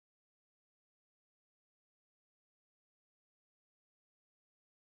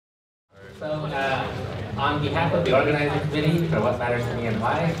So, on behalf of the organizing committee for What Matters to Me and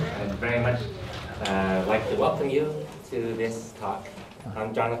Why, I'd very much like to welcome you to this talk.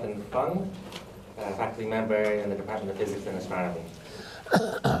 I'm Jonathan Fung, faculty member in the Department of Physics and Astronomy.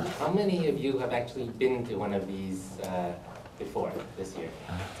 How many of you have actually been to one of these before this year?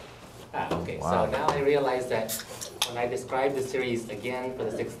 Okay, wow. So now I realize that when I describe the series again for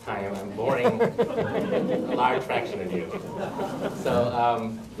the 6th time, I'm boring a large fraction of you.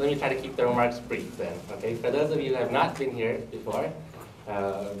 So let me try to keep the remarks brief then. Okay, for those of you who have not been here before,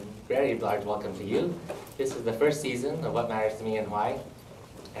 very large welcome to you. This is the first season of What Matters to Me and Why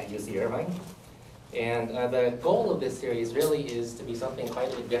at UC Irvine. And the goal of this series really is to be something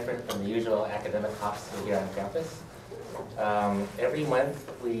quite a bit different from the usual academic hops here on campus. Every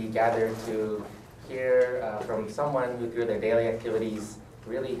month we gather to hear from someone who through their daily activities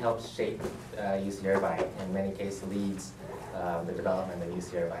really helps shape UC Irvine, in many cases leads the development of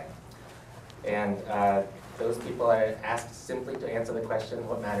UC Irvine. And those people are asked simply to answer the question,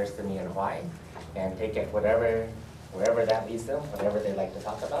 what matters to me and why, and take it wherever that leads them, whatever they like to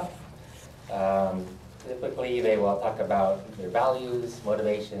talk about. Typically they will talk about their values,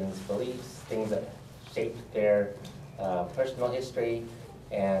 motivations, beliefs, things that shaped their personal history,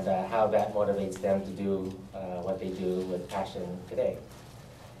 and how that motivates them to do what they do with passion today.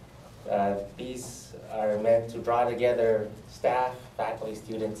 These are meant to draw together staff, faculty,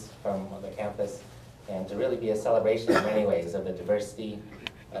 students from the campus, and to really be a celebration in many ways of the diversity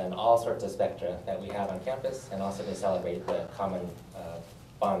and all sorts of spectra that we have on campus, and also to celebrate the common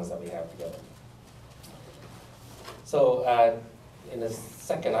bonds that we have together. So in a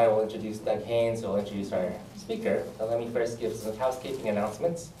second, I will introduce Doug Haynes, who will introduce our speaker. So let me first give some housekeeping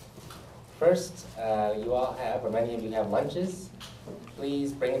announcements. First, you all have, or many of you have lunches.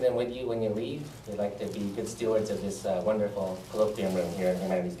 Please bring them with you when you leave. We'd like to be good stewards of this wonderful colloquium room here at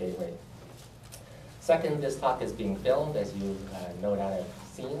Humanities Gateway. Second, this talk is being filmed, as you no doubt have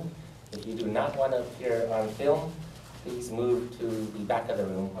seen. If you do not want to appear on film, please move to the back of the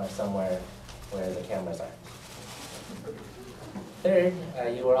room or somewhere where the cameras are. Third,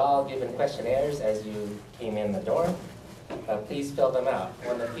 you were all given questionnaires as you came in the door. Please fill them out.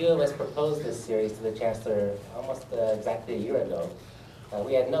 When a few of us proposed this series to the Chancellor almost exactly a year ago,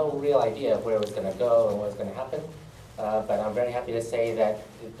 we had no real idea of where it was going to go and what was going to happen. But I'm very happy to say that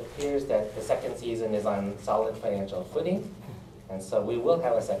it appears that the second season is on solid financial footing. And so we will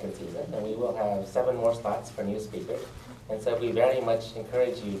have a second season, and we will have 7 more slots for new speakers. And so we very much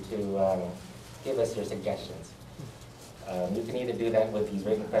encourage you to give us your suggestions. You can either do that with these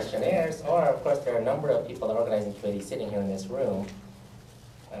written questionnaires, or of course there are a number of people in the organizing committee sitting here in this room.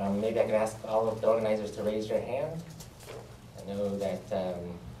 Maybe I can ask all of the organizers to raise your hand. I know that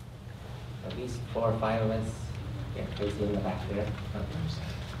at least 4 or 5 of us, yeah, Tracy in the back there.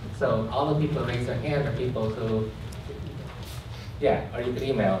 So all the people who raise their hand are people who, yeah, or you could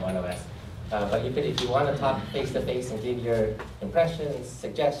email one of us. But you could, if you want to talk face-to-face and give your impressions,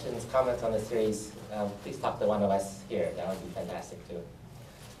 suggestions, comments on the series, please talk to one of us here. That would be fantastic too.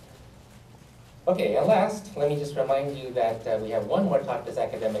 Okay, and last, let me just remind you that we have one more talk this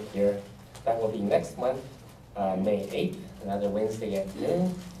academic year. That will be next month, May 8th, another Wednesday at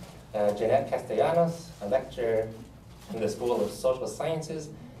noon. Jeanette Castellanos, a lecturer in the School of Social Sciences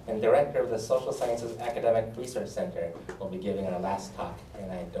and director of the Social Sciences Academic Research Center, will be giving our last talk,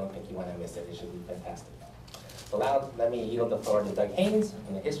 and I don't think you want to miss it. It should be fantastic. So now, let me yield the floor to Doug Haynes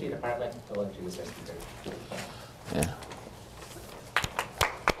in the History Department, who will introduce our speaker. Yeah.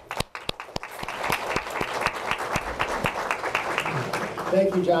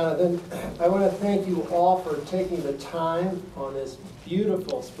 Thank you, Jonathan. I want to thank you all for taking the time on this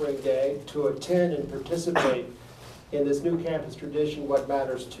beautiful spring day to attend and participate in this new campus tradition, What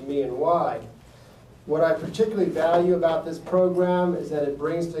Matters to Me and Why. What I particularly value about this program is that it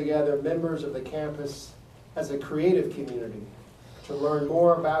brings together members of the campus as a creative community to learn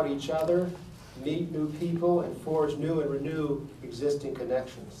more about each other, meet new people, and forge new and renew existing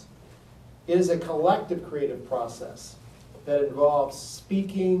connections. It is a collective creative process that involves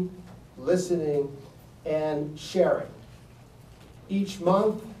speaking, listening, and sharing. Each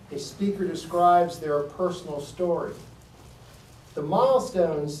month, a speaker describes their personal story. The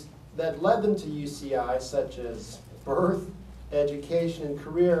milestones that led them to UCI, such as birth, education, and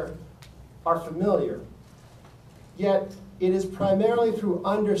career, are familiar. Yet, it is primarily through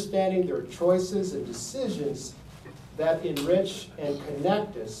understanding their choices and decisions that enrich and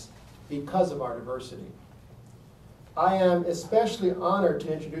connect us because of our diversity. I am especially honored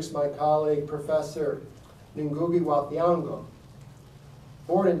to introduce my colleague, Professor Ngugi wa Thiong'o.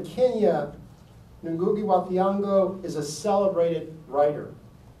 Born in Kenya, Ngugi wa Thiong'o is a celebrated writer.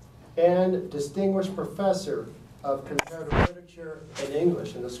 and Distinguished Professor of Comparative Literature and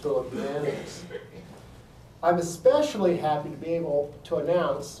English in the School of Humanities. I'm especially happy to be able to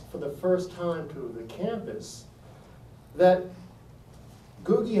announce for the first time to the campus that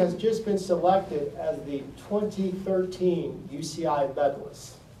Ngugi has just been selected as the 2013 UCI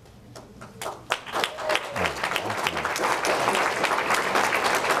medalist.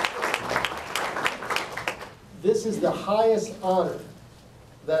 This is the highest honor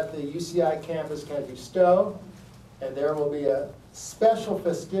that the UCI campus can bestow, and there will be a special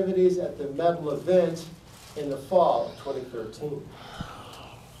festivities at the medal event in the fall of 2013.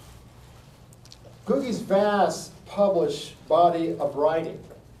 Ngugi's vast published body of writing,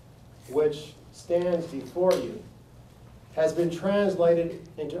 which stands before you, has been translated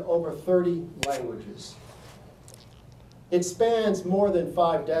into over 30 languages. It spans more than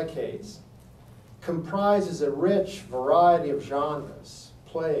 5 decades, comprises a rich variety of genres,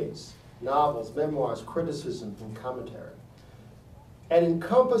 plays, novels, memoirs, criticism, and commentary, and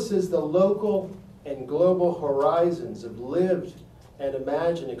encompasses the local and global horizons of lived and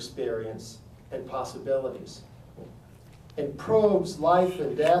imagined experience and possibilities, and probes life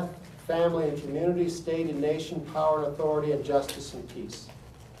and death, family and community, state and nation, power and authority, and justice and peace.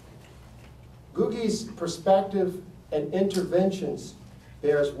 Ngugi's perspective and interventions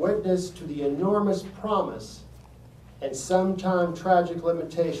bears witness to the enormous promise and sometimes tragic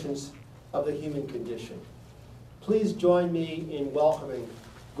limitations of the human condition. Please join me in welcoming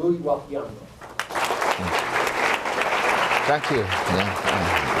Ngugi wa Thiong'o. Thank you.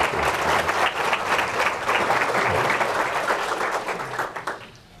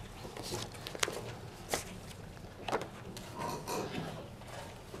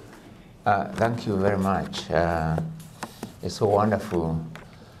 Thank you very much. It's so wonderful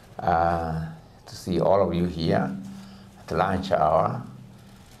to see all of you here at the lunch hour.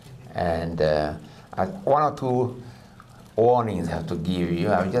 And one or two warnings I have to give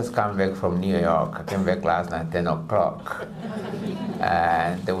you. I've just come back from New York. I came back last night at 10 o'clock.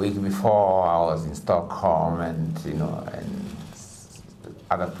 And the week before I was in Stockholm and, and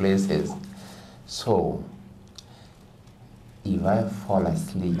other places. So, if I fall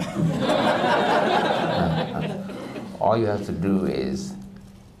asleep, all you have to do is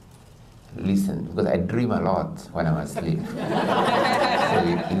listen, because I dream a lot when I'm asleep. So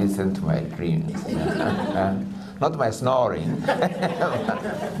you listen to my dreams. Not my snoring,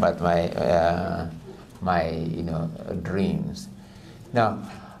 but my dreams. Now,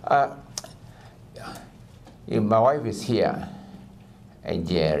 my wife is here,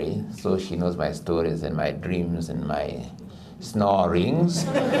 Jerry, so she knows my stories and my dreams and my snorings.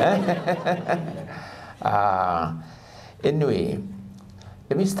 Anyway,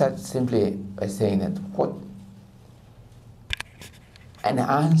 let me start simply by saying that and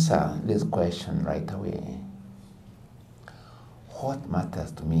answer this question right away. What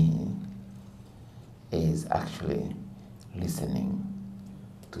matters to me is actually listening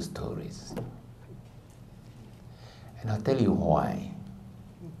to stories. And I'll tell you why.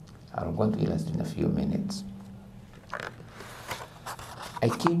 I'm going to illustrate in a few minutes. I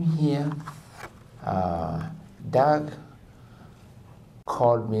came here, Doug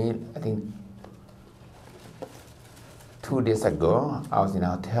called me, I think 2 days ago. I was in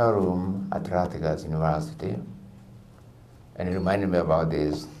a hotel room at Rutgers University, and he reminded me about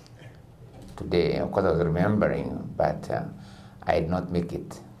this today. Of course I was remembering, but I did not make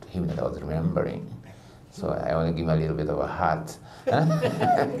it to him that I was remembering. So I want to give him a little bit of a heart.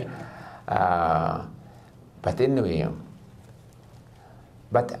 But anyway,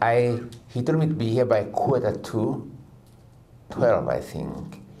 he told me to be here by 12:45, I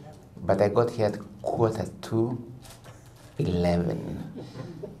think. But I got here at 11:45.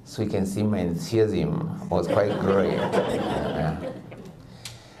 So you can see my enthusiasm was quite great.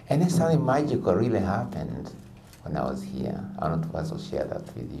 And then something magical really happened when I was here. I want to also share that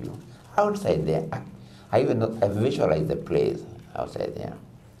with you. Outside there, I visualized the place outside there.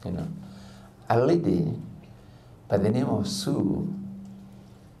 A lady by the name of Sue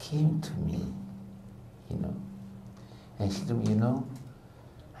came to me, and she told me,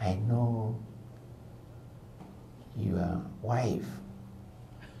 I know your wife,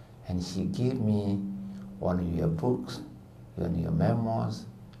 and she gave me one of your books, one of your memoirs,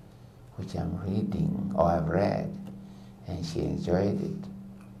 which I'm reading, or I've read, and she enjoyed it.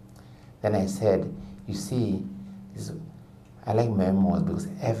 Then I said, you see, I like memoirs because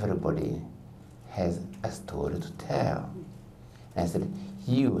everybody has a story to tell. And I said,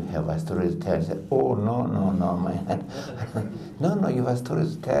 you have a story to tell. She said, oh, no, man. No, you have a story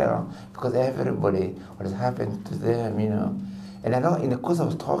to tell because everybody, what has happened to them, And I know in the course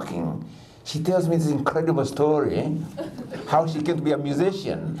of talking, she tells me this incredible story, how she came to be a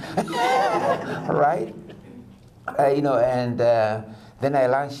musician, right? And then I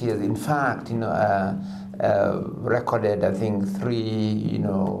learned she has, in fact, recorded, I think, three,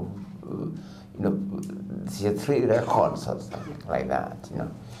 she had 3 records or something like that,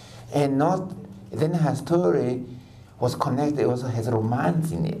 And then her story was connected, also has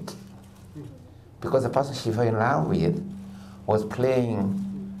romance in it. Because the person she fell in love with was playing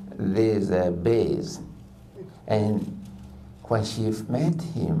this bass. And when she met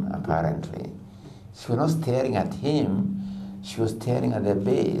him, apparently, she was not staring at him, she was staring at the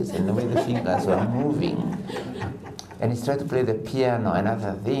bass and the way the fingers were moving. And he tried to play the piano and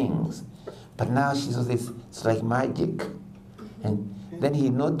other things. But now she saw this, it's like magic. And then he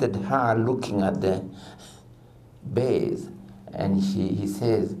noted her looking at the bass, and he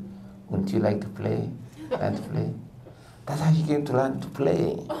says, wouldn't you like to play? Learn to play? That's how she came to learn to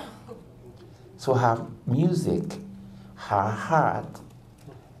play. So her music, her heart,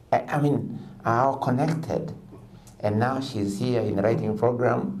 are all connected. And now she's here in the writing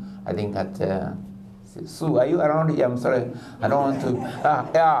program, I think at, Sue, are you around here? I'm sorry, I don't want to,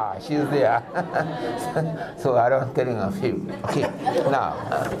 yeah, she's there. So I don't telling a few. Okay, now,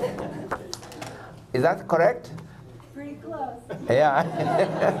 is that correct? Pretty close. Yeah.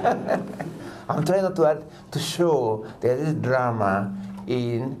 I'm trying to show there is drama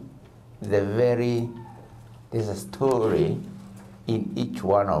in there's a story in each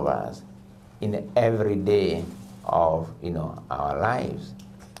one of us, in every day of our lives.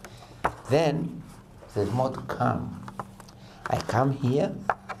 Then there's more to come. I come here,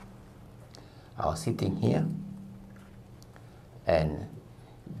 I was sitting here, and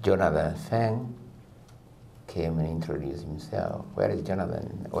Jonathan Feng came and introduced himself. Where is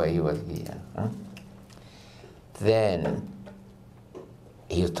Jonathan? Well, he was here. Huh? Then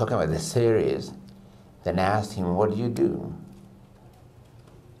he was talking about the series. Then I asked him, what do you do?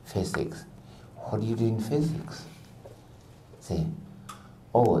 Physics. What do you do in physics? Say,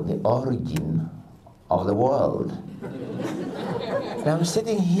 oh, the origin of the world. And I'm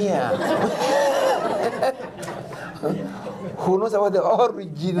sitting here. Who knows about the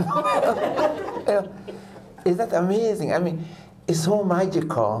origin? Is that amazing? I mean, it's so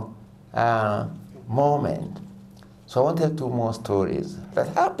magical moment. So I want to tell 2 more stories that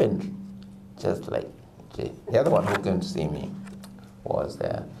happened just like the other one who came to see me was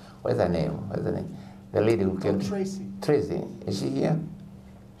what's her name? What's her name? The lady who came. Tracy. Tracy. Is she here?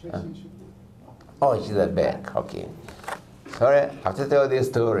 Tracy, Oh, she's at back. Okay. Sorry, I have to tell this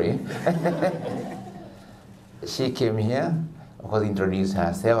story. She came here, was introduced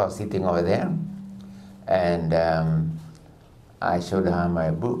herself. I was sitting over there, and I showed her my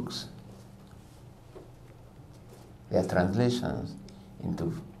books. Their translations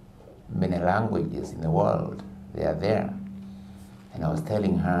into many languages in the world. They are there. And I was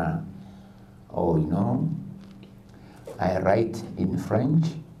telling her, oh, I write in French,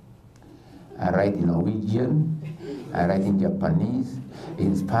 I write in Norwegian, I write in Japanese,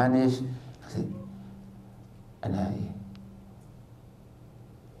 in Spanish.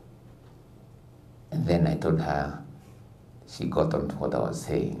 And then I told her, she got on to what I was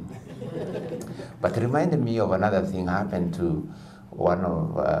saying. But it reminded me of another thing happened to one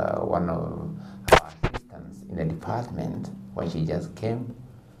of our assistants in the department when she just came.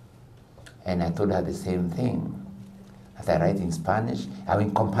 And I told her the same thing. As I write in Spanish, I'm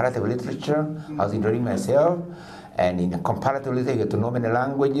in comparative literature, I was introducing myself, and in comparative literature you get to know many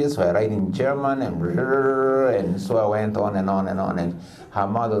languages, so I write in German, and so I went on and on and on, and her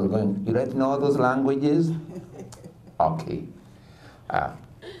mother was going, you write in all those languages? Okay.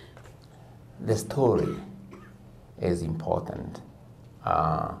 The story is important,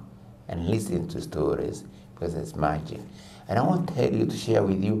 and listening to stories, because it's magic. And I want to share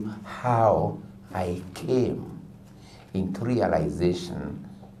with you how I came into realization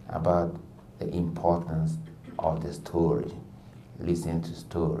about the importance of the story, listening to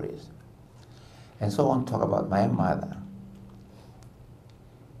stories. And so I want to talk about my mother.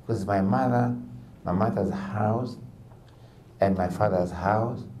 Because my mother's house, and my father's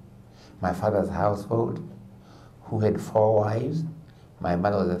house, my father's household, who had 4 wives. My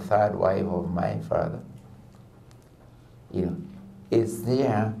mother was the 3rd wife of my father. It's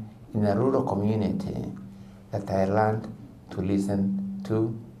there in a rural community that I learned to listen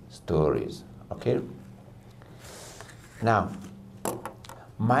to stories, okay? Now,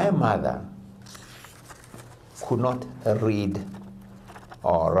 my mother could not read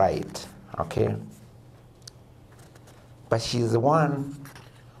or write, okay? But she's the one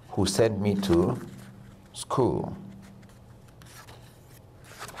who sent me to school.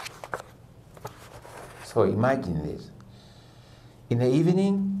 So imagine this. In the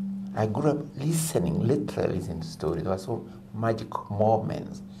evening, I grew up listening, literally listening to stories. There were so magical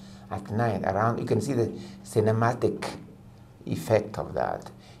moments. At night, around, you can see the cinematic effect of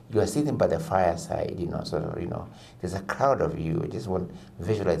that. You are sitting by the fireside, there's a crowd of you. I just want to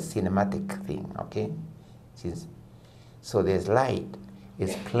visualize cinematic thing, okay? So there's light,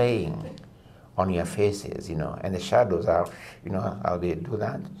 it's playing on your faces, and the shadows are, how they do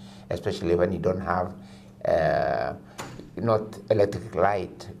that, especially when you don't have not electric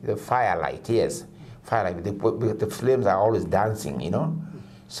light, the firelight, yes, firelight. The flames are always dancing,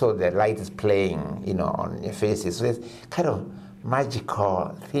 so the light is playing, on your faces. So there's kind of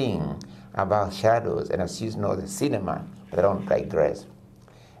magical thing about shadows, and as you know, the cinema, but I don't like dress,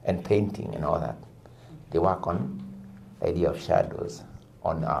 and painting and all that. They work on the idea of shadows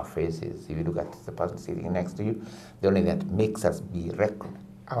on our faces. If you look at the person sitting next to you, the only thing that makes us be recognized,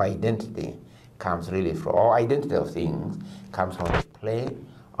 our identity comes really from, our identity of things comes from the play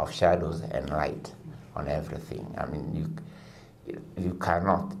of shadows and light on everything. I mean, you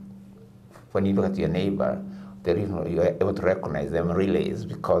cannot, when you look at your neighbor, the reason you are able to recognize them really is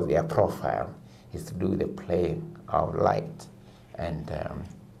because their profile is to do with the play of light and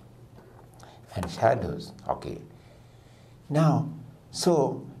shadows. Okay. Now,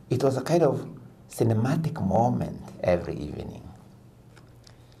 so it was a kind of cinematic moment every evening.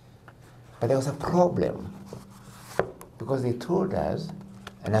 But there was a problem, because they told us,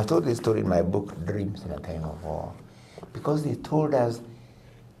 and I've told this story in my book, Dreams in a Time of War, because they told us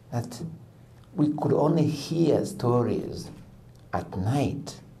that we could only hear stories at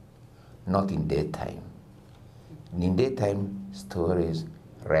night, not in daytime. In daytime, stories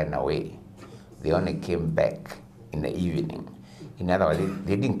ran away. They only came back in the evening. In other words,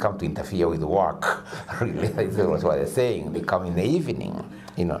 they didn't come to interfere with work. Really, that's what they're saying. They come in the evening,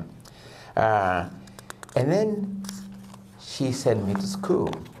 And then she sent me to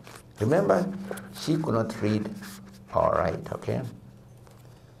school. Remember, she could not read or write, okay?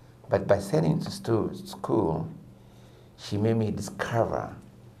 But by sending me to school, she made me discover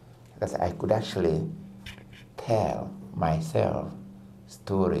that I could actually tell myself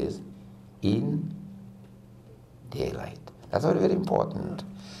stories in daylight. That's very, very important.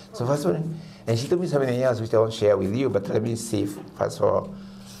 So first of all, and she told me something else which I won't share with you, but let me see, first of all,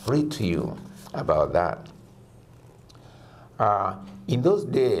 read to you about that. In those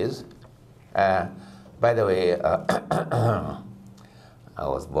days, by the way, I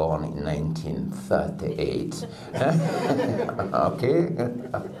was born in 1938. Okay?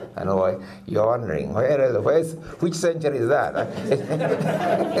 I know why you're wondering, which century is that?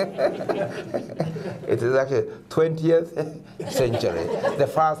 It is actually 20th century, the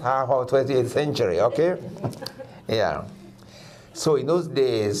first half of 20th century, okay? Yeah. So in those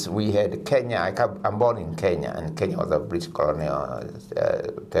days, we had Kenya. I'm born in Kenya, and Kenya was a British colonial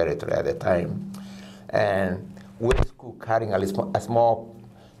territory at the time. And we went to school carrying a small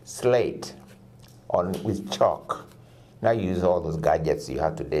slate with chalk. Now you use all those gadgets you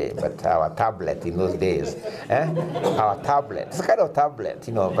have today, but our tablet in those days, our tablet, it's a kind of tablet,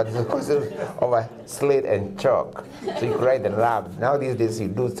 but it's because of a slate and chalk. So you could write the lab. Now these days you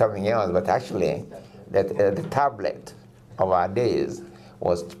do something else, but actually the tablet of our days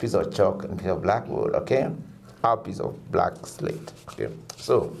was a piece of chalk and a piece of blackwood, okay? Our piece of black slate, okay?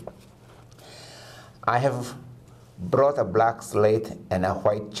 So I have brought a black slate and a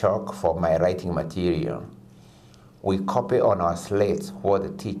white chalk for my writing material. We copy on our slates what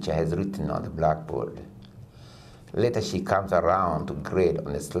the teacher has written on the blackboard. Later she comes around to grade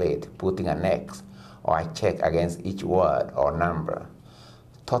on the slate, putting an X or a check against each word or number,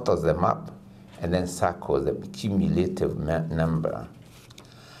 totals them up, and then circles the cumulative number.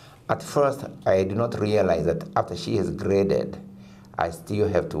 At first, I did not realize that after she has graded, I still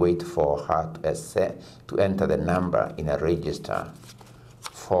have to wait for her to enter the number in a register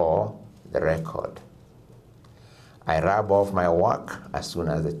for the record. I rub off my work as soon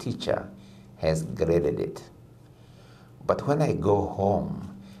as the teacher has graded it. But when I go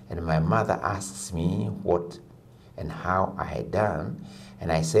home and my mother asks me what and how I had done,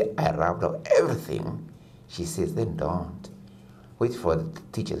 and I say I rubbed off everything, she says, then don't. Wait for the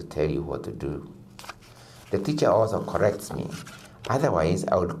teacher to tell you what to do. The teacher also corrects me. Otherwise,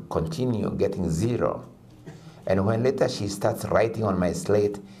 I would continue getting 0. And when later she starts writing on my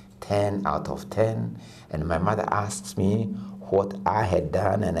slate 10 out of 10, and my mother asks me what I had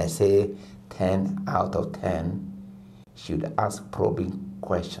done, and I say 10 out of 10, she would ask probing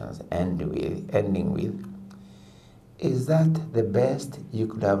questions, ending with, is that the best you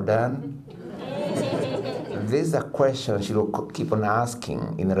could have done? This is a question she will keep on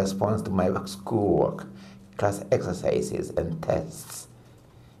asking in response to my schoolwork. class exercises and tests.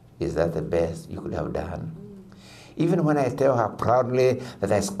 Is that the best you could have done? Even when I tell her proudly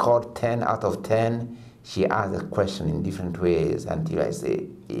that I scored 10 out of 10, she asks the question in different ways until I say,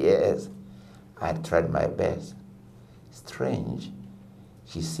 yes, I tried my best. Strange.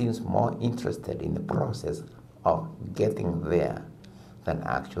 She seems more interested in the process of getting there than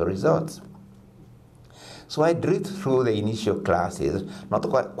actual results. So I drift through the initial classes, not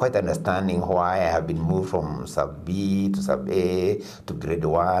quite understanding why I have been moved from sub B to sub A to grade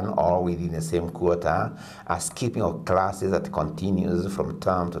 1, all within the same quarter, a skipping of classes that continues from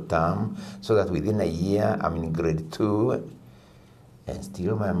term to term, so that within a year I'm in grade 2, and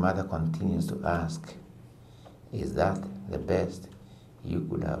still my mother continues to ask, is that the best you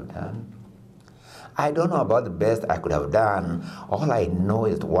could have done? I don't know about the best I could have done. All I know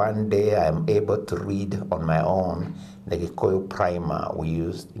is that one day I am able to read on my own the Gikuyu primer we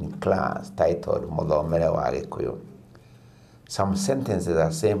used in class titled Muthomere wa Gikuyu. Some sentences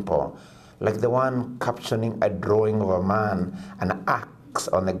are simple, like the one captioning a drawing of a man, an axe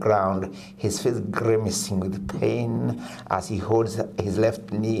on the ground, his face grimacing with pain as he holds his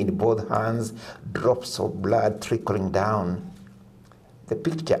left knee in both hands, drops of blood trickling down. The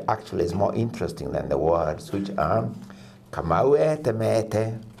picture actually is more interesting than the words, which are Kamau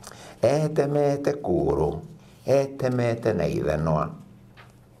etemete kuru, etemete naidanoa.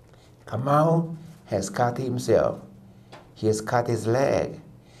 Kamau has cut himself. He has cut his leg.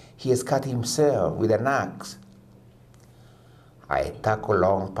 He has cut himself with an axe. I tackle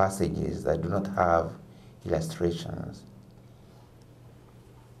long passages that do not have illustrations.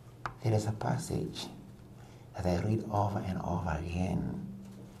 There is a passage that I read over and over again.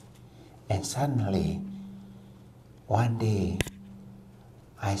 And suddenly, one day,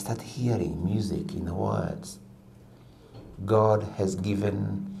 I start hearing music in the words. God has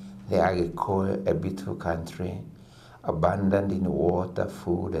given the Agikoy a beautiful country, abundant in water,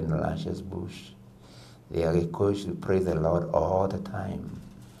 food, and luscious bush. The Agikoy should praise the Lord all the time,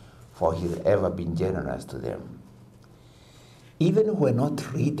 for He has ever been generous to them. Even when we're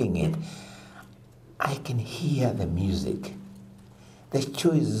not reading it, I can hear the music, the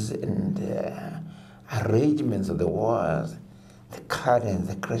choices and arrangements of the words, the cadence,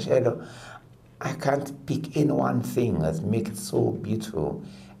 the crescendo. I can't pick any one thing that makes it so beautiful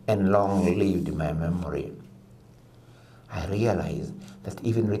and long-lived in my memory. I realize that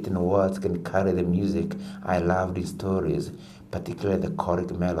even written words can carry the music I loved in stories, particularly the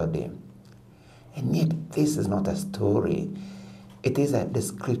choric melody. And yet this is not a story. It is a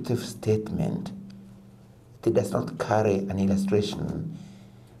descriptive statement. It does not carry an illustration.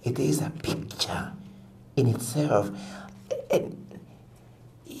 It is a picture in itself, and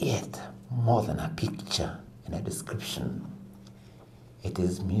yet more than a picture and a description. It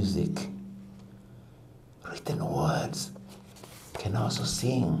is music. Written words can also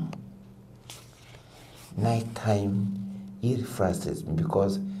sing. Nighttime, it frustrates me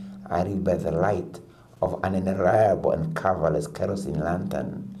because I read by the light of an unreliable and coverless kerosene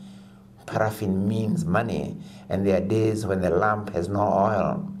lantern. Paraffin means money, and there are days when the lamp has no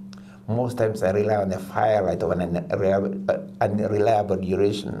oil. Most times I rely on the firelight of an unreliable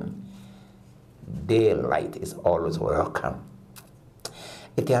duration. Daylight is always welcome.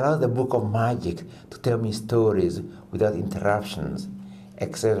 It allows the book of magic to tell me stories without interruptions,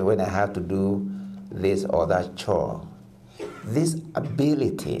 except when I have to do this or that chore. This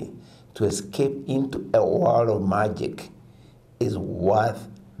ability to escape into a world of magic is worth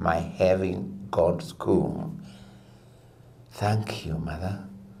my having gone to school. Thank you, Mother.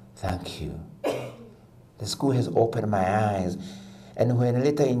 Thank you. The school has opened my eyes, and when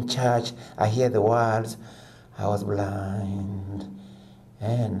later in church I hear the words, I was blind,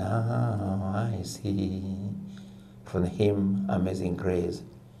 and now I see, from the hymn Amazing Grace,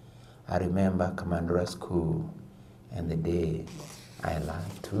 I remember Commandora School and the day I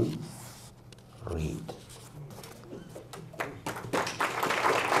learned to read.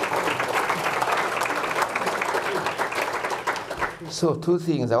 So two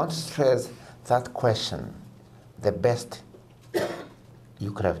things. I want to stress that question, the best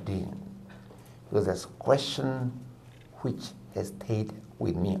you could have done. Because that's a question which has stayed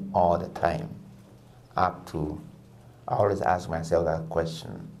with me all the time. Up to, I always ask myself that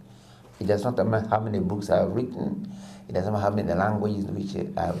question. It does not matter how many books I have written. It doesn't matter how many languages which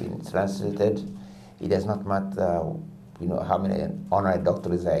have been translated. It does not matter, how many honorary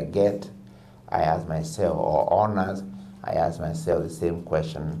doctorates I get. I ask myself, or honors, I ask myself the same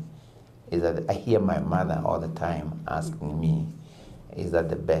question, is that I hear my mother all the time asking me, is that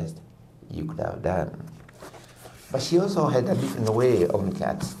the best you could have done? But she also had a different way of looking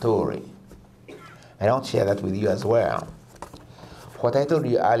at story. I want to share that with you as well. What I told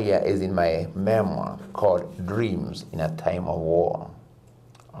you earlier is in my memoir called Dreams in a Time of War.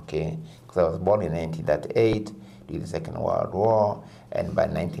 Okay? Because I was born in 1938 during the Second World War, and by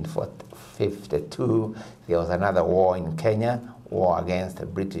 1952 there was another war in Kenya, war against the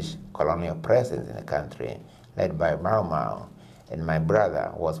British colonial presence in the country, led by Mau Mau. And my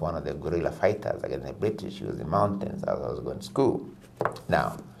brother was one of the guerrilla fighters against the British. He was in the mountains as I was going to school.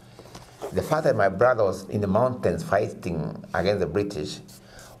 Now, the fact that my brother was in the mountains fighting against the British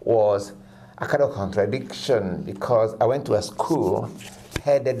was a kind of contradiction, because I went to a school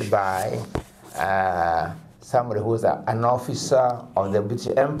headed by somebody who was an officer of the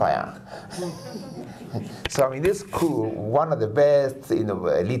British Empire. So I'm in this school, one of the best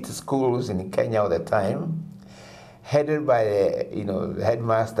elite schools in Kenya at the time, headed by the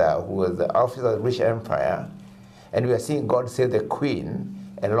headmaster who was the officer of the British Empire, and we were seeing God Save the Queen,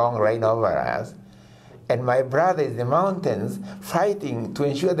 a long reign over us. And my brother is in the mountains fighting to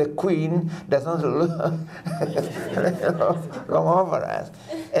ensure the Queen does not long over us.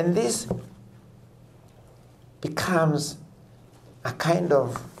 And this becomes a kind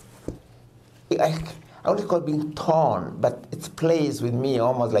of, I wouldn't call it being torn, but it plays with me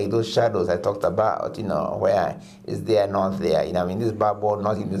almost like those shadows I talked about, where is there, not there. I'm in this bubble,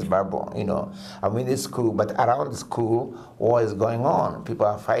 not in this bubble, I'm in this school, but around the school, war is going on. People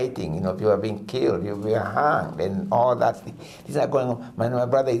are fighting, people are being killed, people are being hanged, and all that. These are going on. My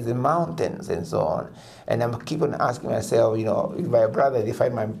brother is in mountains and so on. And I'm keep on asking myself, if my brother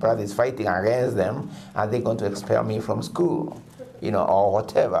is fighting against them, are they going to expel me from school? Or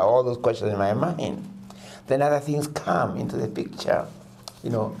whatever, all those questions in my mind. Then other things come into the picture,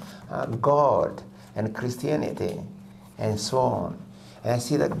 God and Christianity and so on. And I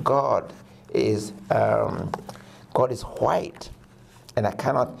see that God is white, and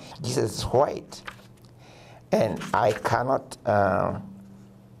Jesus is white, and I cannot,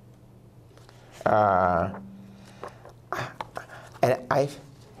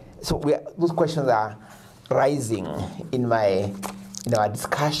 those questions are rising in our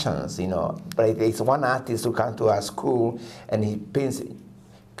discussions, But there's one artist who comes to our school and he paints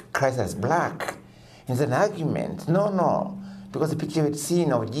Christ as black. It's an argument. No, because the picture we've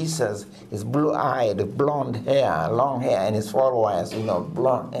seen of Jesus is blue-eyed, blonde hair, long hair, and his followers,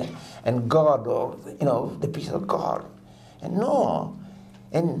 blonde hair, and God, the picture of God. And no,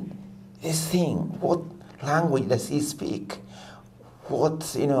 and this thing, what language does he speak? So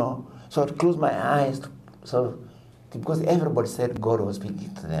I close my eyes, because everybody said God was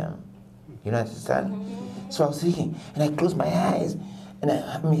speaking to them. You understand? So I was thinking, and I closed my eyes, and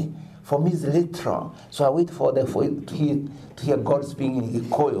for me it's literal. So I wait to hear God speaking in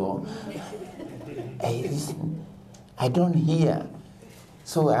Gikuyu. I listen, I don't hear.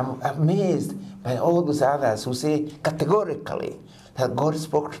 So I'm amazed by all those others who say categorically that God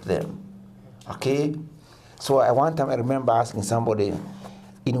spoke to them. Okay? So one time I remember asking somebody,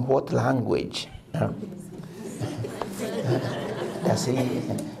 in what language? I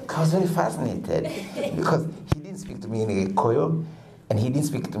was very fascinated, because he didn't speak to me in Gikuyu and he didn't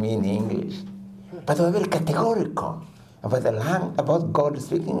speak to me in English. But they were very categorical about God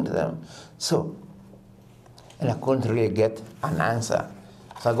speaking to them. So, and I couldn't really get an answer.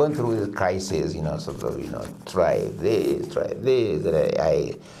 So I'm going through this crisis, try this,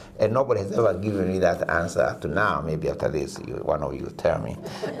 and nobody has ever given me that answer up to now. Maybe after this, one of you will tell me.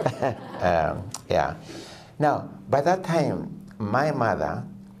 Yeah. Now, by that time, my mother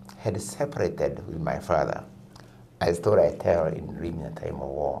had separated with my father. A story I tell in Reading a Time of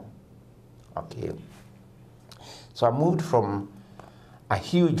War. Okay. So I moved from a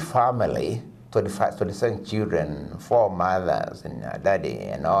huge family, 27 children, 4 mothers, and a daddy,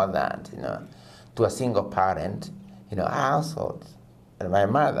 and all that, to a single parent, household, and my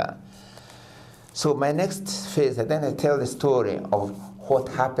mother. So my next phase, then I tell the story of what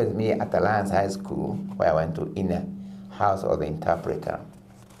happened to me at Alliance High School, where I went to in a house of the interpreter.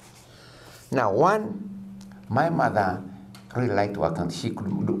 Now, my mother really liked work, and she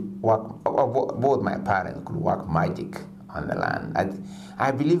could work, both my parents could work magic on the land.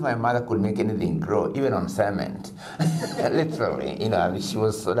 I believe my mother could make anything grow, even on cement, literally. She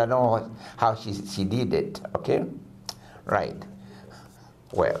was, I don't know how she did it, okay? Right.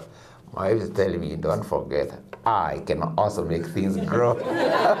 Well, my wife is telling me, don't forget, I can also make things grow.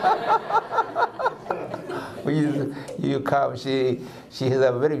 You come, she has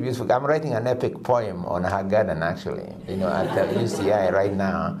a very beautiful, I'm writing an epic poem on her garden, actually, at UCI right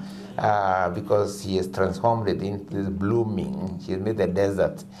now, because she has transformed it into this blooming. She's made the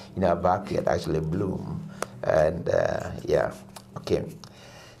desert in her backyard actually bloom. And yeah, okay.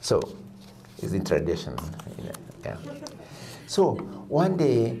 So It's in tradition. Yeah. So one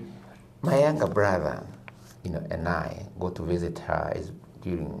day, my younger brother, and I go to visit her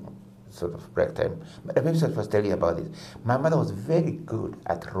during sort of break time. But maybe I was telling you about it. My mother was very good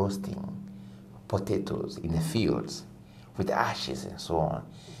at roasting potatoes in the fields with ashes and so on.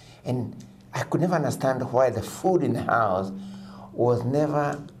 And I could never understand why the food in the house was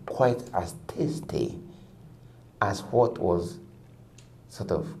never quite as tasty as what was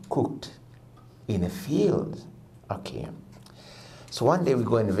sort of cooked in the fields. Okay. So one day we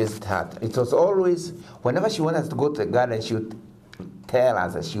go and visit her. It was always, whenever she wanted us to go to the garden, she would tell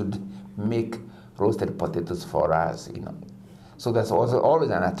us that she would make roasted potatoes for us, So there's also always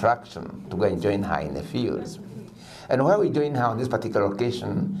an attraction to go and join her in the fields. And where we join her on this particular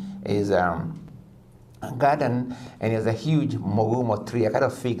occasion is a garden, and there's a huge mogumo tree, a kind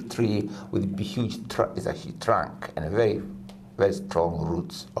of fig tree with a huge trunk and very, very strong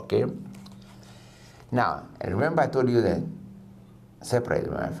roots, okay? Now, I remember I told you that I separated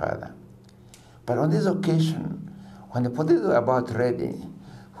with my father. But on this occasion, when the potatoes were about ready,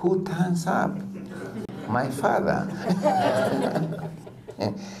 who turns up? My father.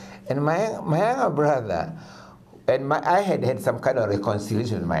 And my younger brother, and I had some kind of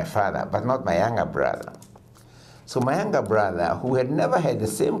reconciliation with my father, but not my younger brother. So my younger brother, who had never had the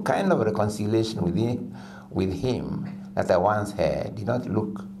same kind of reconciliation with him that I once had, did not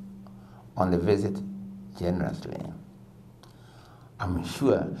look on the visit generously. I'm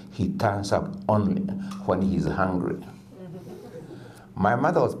sure he turns up only when he's hungry. My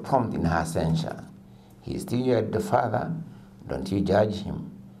mother was prompt in her censure. He's still your father. Don't you judge him.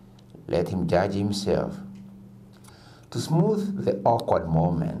 Let him judge himself. To smooth the awkward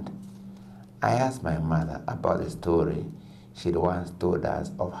moment, I asked my mother about the story she'd once told us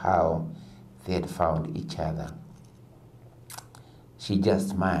of how they had found each other. She just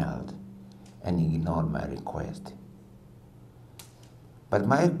smiled and ignored my request. But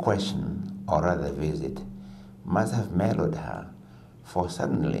my question, or rather visit, must have mellowed her, for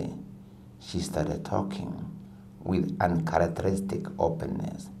suddenly she started talking with uncharacteristic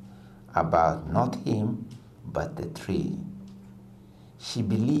openness about not him, but the tree. She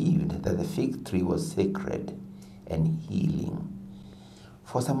believed that the fig tree was sacred and healing.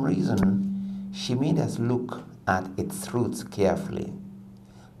 For some reason, she made us look at its roots carefully.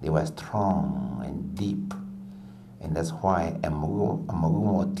 They were strong and deep, and that's why a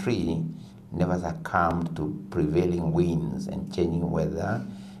mogumo tree never succumbed to prevailing winds and changing weather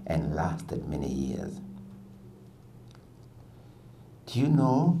and lasted many years. Do you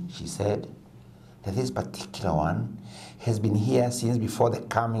know, she said, that this particular one has been here since before the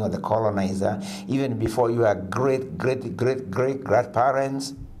coming of the colonizer, even before your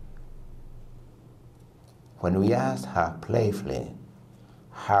great-great-great-great-grandparents? When we asked her playfully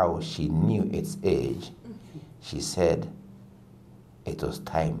how she knew its age, she said it was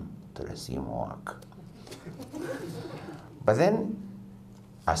time to resume work. But then,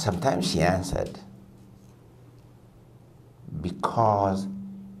 sometimes she answered, because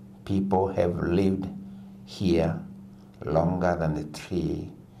people have lived here longer than the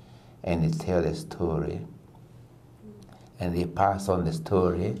tree, and they tell the story, and they pass on the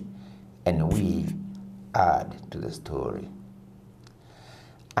story, and we add to the story.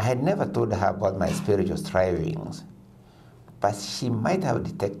 I had never told her about my spiritual strivings, but she might have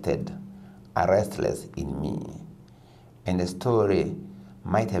detected a restless in me, and the story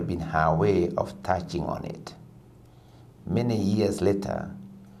might have been her way of touching on it. Many years later,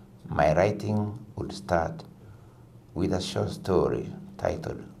 my writing would start with a short story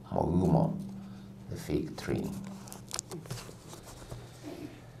titled Mogumo, the Fig Tree.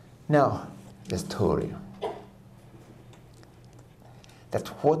 Now, the story. That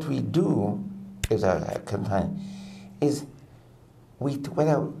what we do is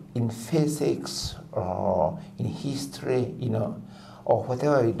whether in physics or in history, or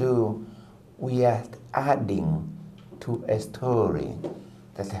whatever we do, we are adding to a story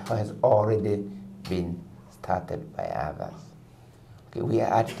that has already been started by others. Okay, we are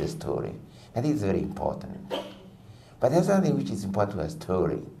adding to the story. I think it's very important. But there's something which is important to a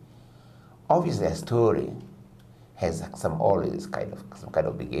story. Obviously, a story has always some kind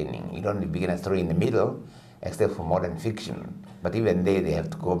of beginning. You don't begin a story in the middle, except for modern fiction. But even they have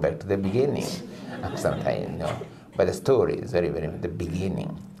to go back to the beginning sometimes, But the story is very, very the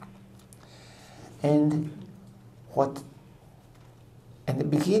beginning. And the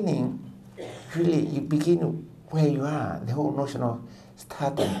beginning, really, you begin where you are. The whole notion of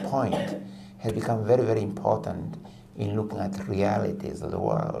starting point has become very, very important in looking at realities of the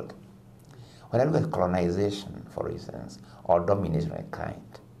world. When I look at colonization, for instance, or domination of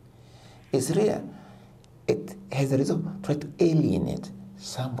kind, It's real. It has a result, try to alienate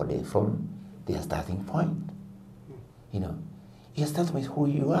somebody from their starting point. You know, you start with who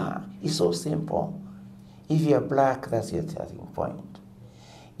you are. It's so simple. If you're black, that's your starting point.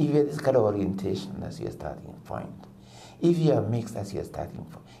 If you're this kind of orientation, that's your starting point. If you're mixed, that's your starting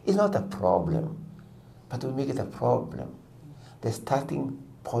point. It's not a problem, but we make it a problem. The starting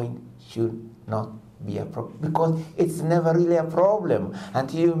point should not be a problem, because it's never really a problem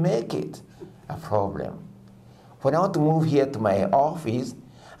until you make it a problem. When I want to move here to my office,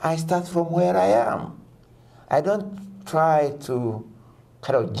 I start from where I am. I don't try to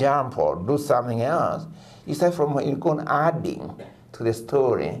kind of jump or do something else. You start from where you go on adding to the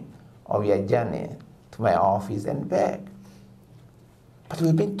story of your journey to my office and back. But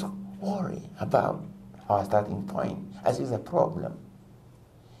we've been to worry about our starting point as is a problem.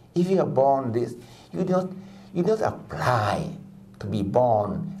 If you are born this, you don't apply to be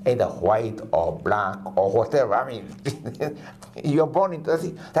born either white or black or whatever. I mean, you're born into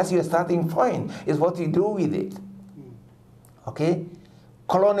that's your starting point. It's what you do with it. Okay?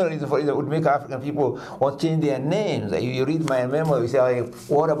 Colonialism, for example, would make African people want to change their names. You read my memoir, you say,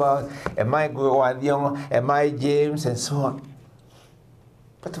 what about am I Thiong'o, am I James, and so on.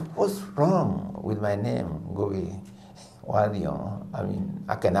 But what's wrong with my name, Ngugi? I mean,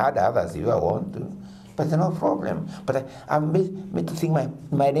 I can add others if I want to, but no problem. But I'm made to think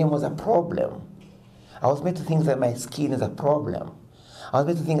my name was a problem. I was made to think that my skin is a problem. I was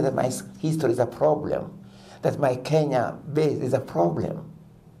made to think that my history is a problem, that my Kenya base is a problem.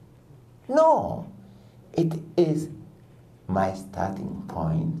 No, it is my starting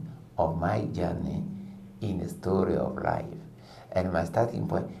point of my journey in the story of life. And my starting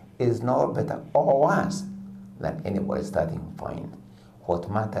point is no better or worse than anybody's starting point. What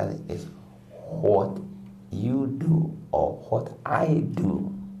matters is what you do or what I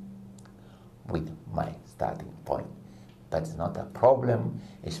do with my starting point. But it's not a problem.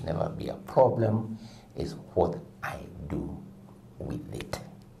 It should never be a problem. It's what I do with it.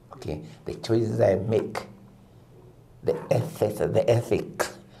 Okay? The choices I make, the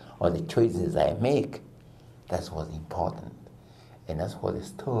ethics, or the choices I make, that's what's important. And that's what the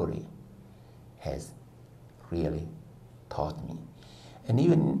story has really taught me. And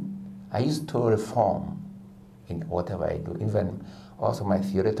even I use story form in whatever I do. Even also my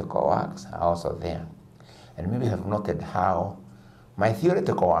theoretical works are also there. And maybe you have noted how my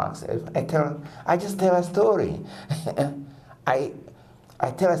theoretical works, I just tell a story. I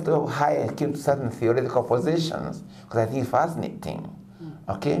tell a story of how I came to certain theoretical positions because I think it's fascinating.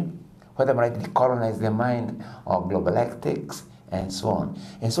 Okay? Whether I'm right to decolonize the mind or global ethics and so on.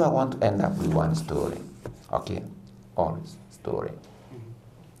 And so I want to end up with one story. Okay? Always story.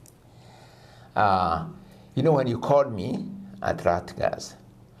 You know, when you called me at Rutgers,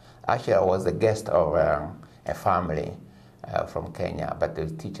 actually I was a guest of a family from Kenya, but they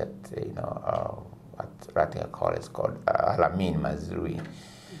teach at, at Rutgers College called Alamin Mazrui.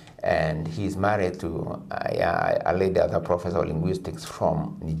 And he's married to a lady, a professor of linguistics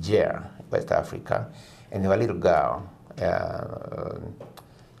from Niger, West Africa. And they have a little girl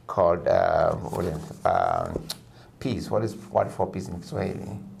called Peace. What is word for peace in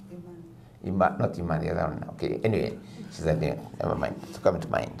Swahili? Not Iman, the other one. Okay, anyway, she's a name. Never mind. It's coming to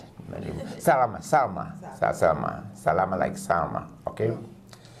mind. Salma like Salma. Okay.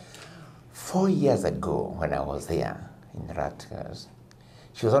 4 years ago, when I was there in Rutgers,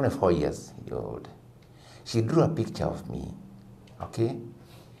 she was only 4 years old. She drew a picture of me, okay?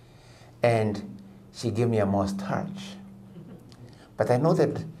 And she gave me a mustache. But I know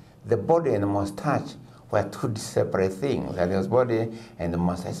that the body and the mustache were two separate things. That was body and the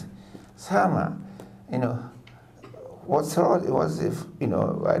mustache. Sama, what's wrong? It was if,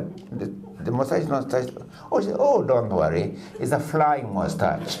 the mustache not touched. Oh, she said, oh, don't worry, it's a flying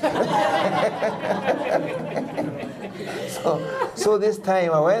mustache. So this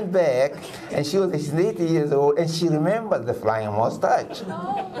time I went back, and she's 80 years old, and she remembered the flying mustache.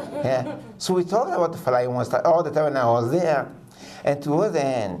 Yeah. So we talked about the flying mustache all the time when I was there. And towards the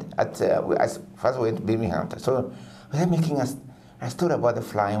end, first we went to Birmingham, so we were making a story about the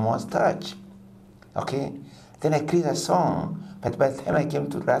flying mustache. Okay? Then I created a song, but by the time I came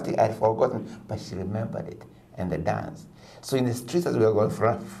to Rati, I had forgotten, but she remembered it, and the dance. So in the streets as we were going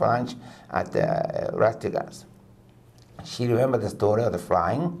French at Ratigas, she remembered the story of the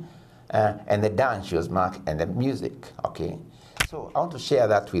flying, and the dance she was marking, and the music, okay? So I want to share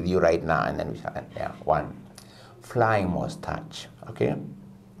that with you right now, and then we shall, one. Flying mustache, okay?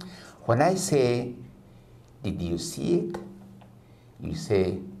 When I say, did you see it? You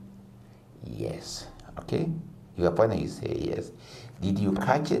say, yes, okay? You point and you say yes. Did you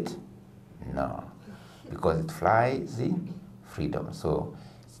catch it? No, because it flies in freedom. So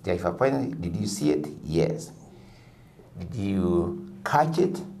if a point, did you see it? Yes. Did you catch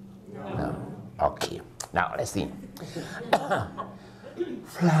it? No. Okay. Now let's see.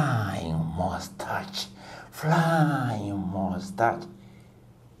 Flying mustache. Flying mustache.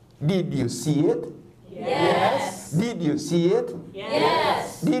 Did you see it? Yes. Did you see it?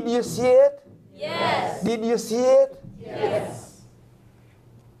 Yes. Did you see it? Yes. Did you see it? Yes.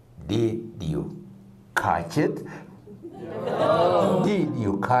 Did you catch it? No. Did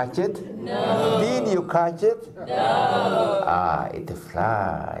you catch it? No. Did you catch it? No. Ah, it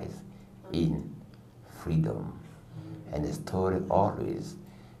flies in freedom. And the story always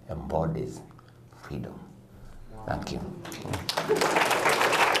embodies freedom. Thank you.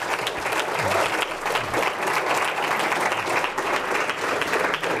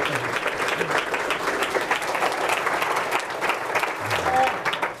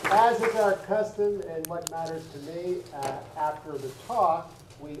 As is our custom and what matters to me, after the talk,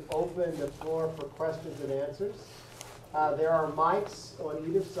 we open the floor for questions and answers. There are mics on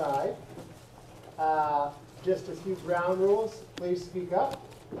either side. Just a few ground rules. Please speak up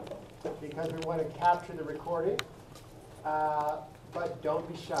because we want to capture the recording. But don't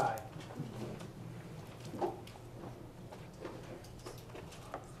be shy.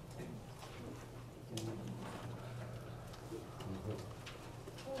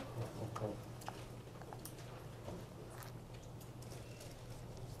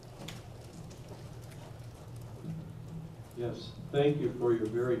 Yes, thank you for your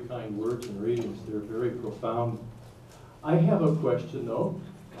very kind words and readings. They're very profound. I have a question, though.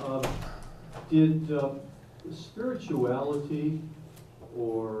 Did spirituality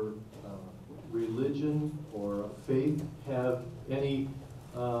or religion or faith have any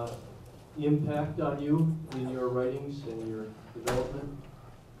impact on you in your writings and your development?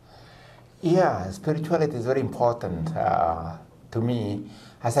 Yeah, spirituality is very important to me,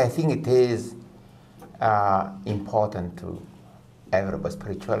 as I think it is important to everybody's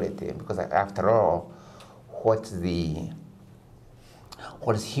spirituality, because after all, what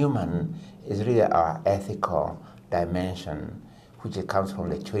is human is really our ethical dimension, which comes from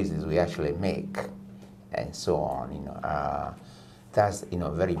the choices we actually make, and so on. That's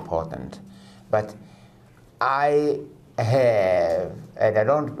very important. But I have, and I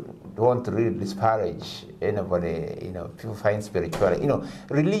don't want to really disparage anybody. People find spirituality.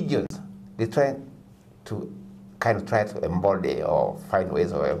 Religions, they try to try to embody or find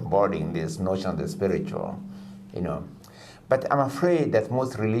ways of embodying this notion of the spiritual, But I'm afraid that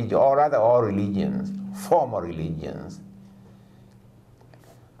most religions, or rather all religions, formal religions,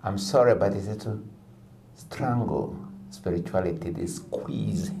 I'm sorry, but it's to strangle spirituality. They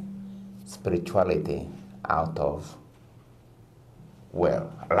squeeze spirituality out of,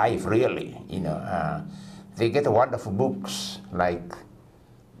 life really, They get wonderful books like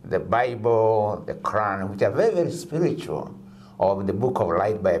the Bible, the Quran, which are very, very spiritual, or the Book of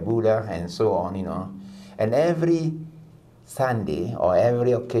Light by Buddha, and so on, And every Sunday or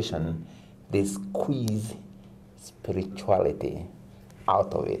every occasion, they squeeze spirituality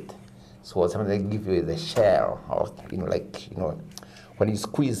out of it. So sometimes they give you the shell, or when you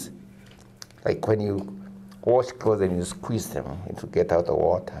squeeze, like when you wash clothes and you squeeze them to get out the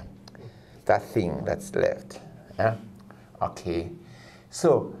water, that thing that's left. Yeah? Okay.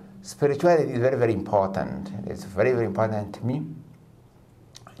 So spirituality is very, very important. It's very, very important to me.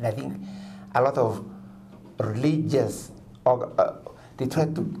 And I think a lot of religious, they try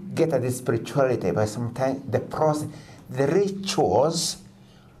to get at this spirituality, but sometimes the process, the rituals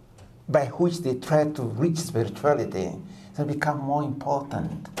by which they try to reach spirituality, so become more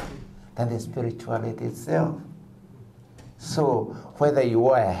important than the spirituality itself. So whether you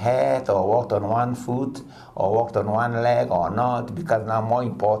wore a hat or walked on one foot or walked on one leg or not, becomes now more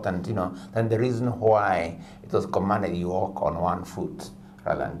important, than the reason why it was commanded you walk on one foot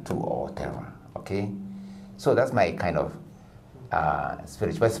rather than two or whatever. Okay, so that's my kind of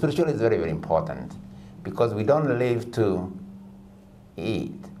spiritual. But spiritual is very, very important because we don't live to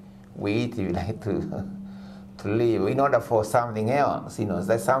eat. We eat if we like to live in order for something else.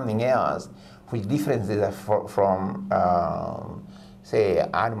 There's something else which differences from say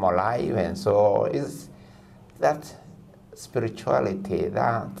animal life, and so is that spirituality,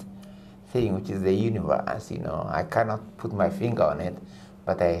 that thing which is the universe. I cannot put my finger on it,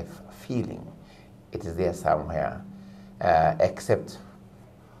 but I have a feeling it is there somewhere, except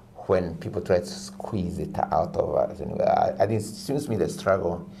when people try to squeeze it out of us. I think it seems to me the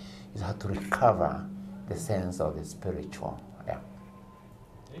struggle is how to recover the sense of the spiritual. Yeah.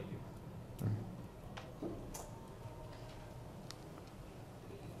 Thank you.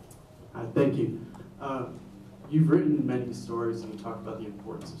 Thank you. You've written many stories and you talk about the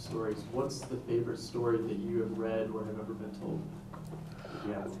importance of stories. What's the favorite story that you have read or have ever been told?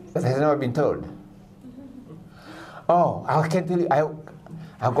 Yeah. That has never been told. Oh, I can tell you,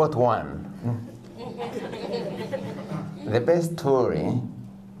 I got one. The best story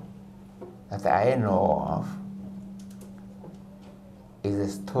that I know of is a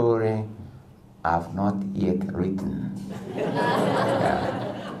story I've not yet written.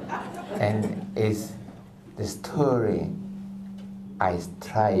 And it's the story I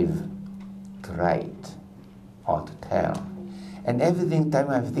strive to write or to tell. And time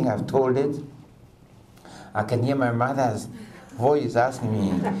I've told it, I can hear my mother's voice asking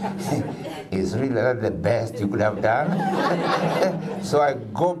me, is really that the best you could have done? So I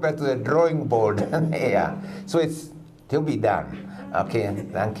go back to the drawing board. Yeah. So it's to be done. Okay,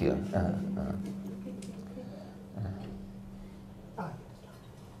 thank you.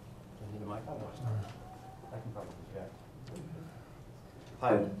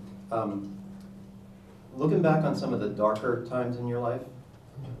 Hi. Looking back on some of the darker times in your life,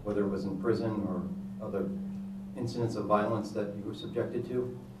 whether it was in prison or other incidents of violence that you were subjected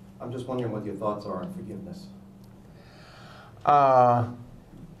to, I'm just wondering what your thoughts are on forgiveness.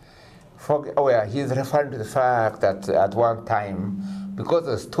 He's referring to the fact that at one time, because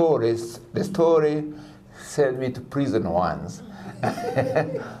the story sent me to prison once.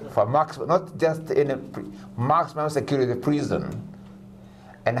 For not just in a maximum security prison.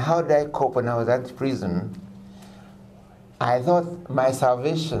 And how did I cope when I was at prison? I thought my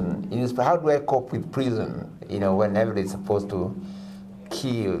salvation is, how do I cope with prison? You know, when everybody's supposed to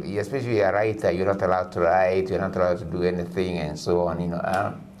kill, especially a writer, you're not allowed to write, you're not allowed to do anything, and so on, you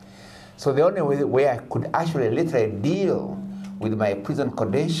know. So the only way I could actually literally deal with my prison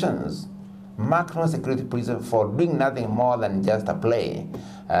conditions, maximum security prison for doing nothing more than just a play,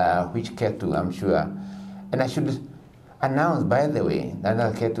 which Ketu, I'm sure. And I should announce, by the way, that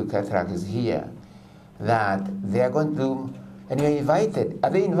Ketu Cataract is here, that they are going to, and you're invited. Are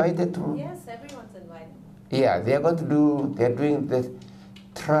they invited to? Yes, everyone's invited. Yeah, they're doing the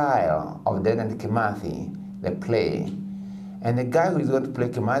trial of Dead and Kimathi, the play. And the guy who is going to play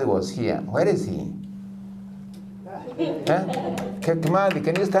Kimathi was here. Where is he? Huh? Kimathi,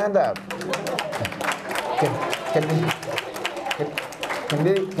 can you stand up?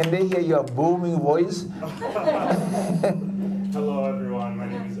 Can they hear your booming voice? Hello everyone, my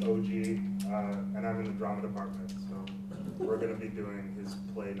name is OG, and I'm in the drama department, so we're going to be doing his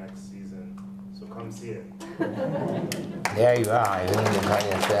play next season, so come see it. There you are, you didn't invite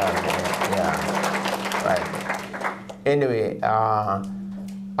yourself. Yeah, right. Anyway, how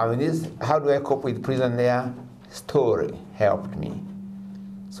do I cope with prison there? Story helped me.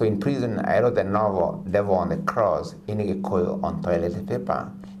 So in prison, I wrote a novel, Devil on the Cross, in coil on toilet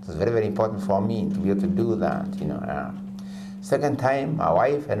paper. It was very, very important for me to be able to do that, you know. Second time, my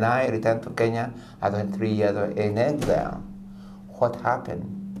wife and I returned to Kenya after 3 years in exile. What happened?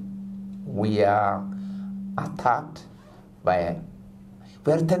 We are attacked by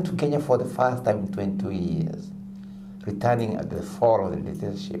we returned to Kenya for the first time in 22 years, returning at the fall of the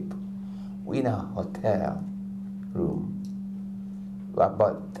dictatorship. We're in a hotel room,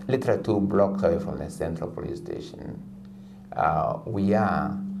 about literally 2 blocks away from the central police station. We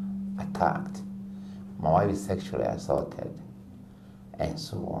are attacked. My wife is sexually assaulted, and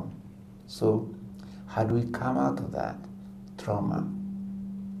so on. So how do we come out of that trauma?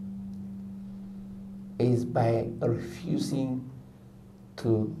 Is by refusing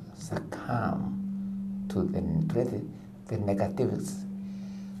to succumb to the negatives.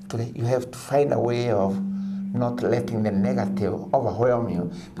 You have to find a way of not letting the negative overwhelm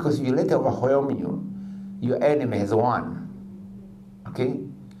you, because if you let it overwhelm you, your enemy has won. Okay?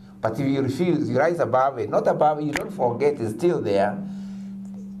 But if you refuse, you rise above it, not above it, you don't forget it's still there,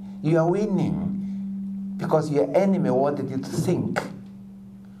 you are winning, because your enemy wanted you to sink.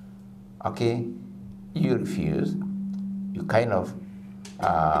 Okay? You refuse, you kind of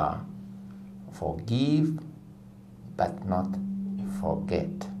forgive, but not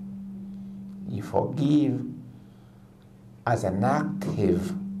forget. You forgive as an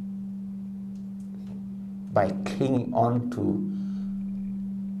active by clinging on to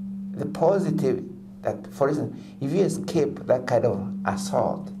the positive. That, for instance, if you escape that kind of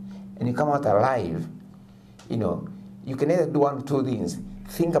assault and you come out alive, you know, you can either do one of 2 things.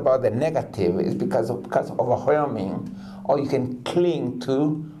 Think about the negative is because of overwhelming, or you can cling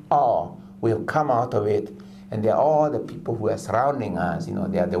to, oh, we've come out of it, and there are all the people who are surrounding us. You know,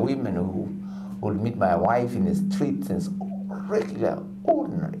 there are the women who will meet my wife in the streets, and regular,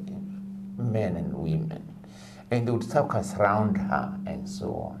 ordinary men and women, and they would surround her, and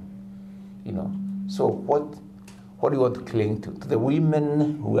so on. you know. So what do you want to cling to? To the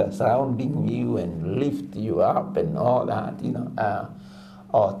women who are surrounding you and lift you up and all that, you know,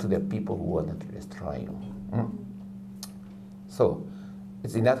 or to the people who wanted to destroy you? Mm? So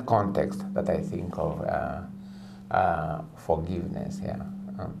it's in that context that I think of forgiveness, yeah.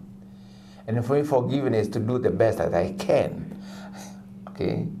 And for me, forgiveness is to do the best that I can,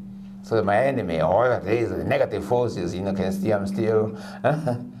 okay? So that my enemy, all that is, the negative forces, you know, can see I'm still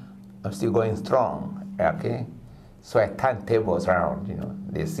going strong, okay? So I turn tables around, you know.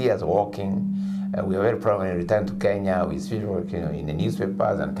 They see us walking. We are very proud when we return to Kenya. We see work, you know, in the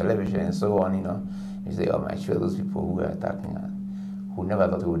newspapers and television and so on, you know. You say, oh, I'm sure those people who are attacking us, who never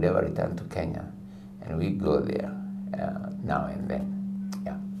thought we would ever return to Kenya. And we go there now and then,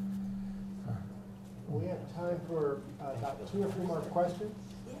 yeah. We have time for about 2 or 3 more questions.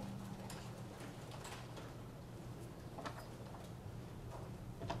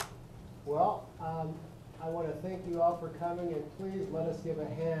 Well, I want to thank you all for coming, and please let us give a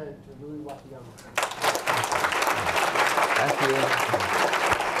hand to Louis Wapiama. Thank you.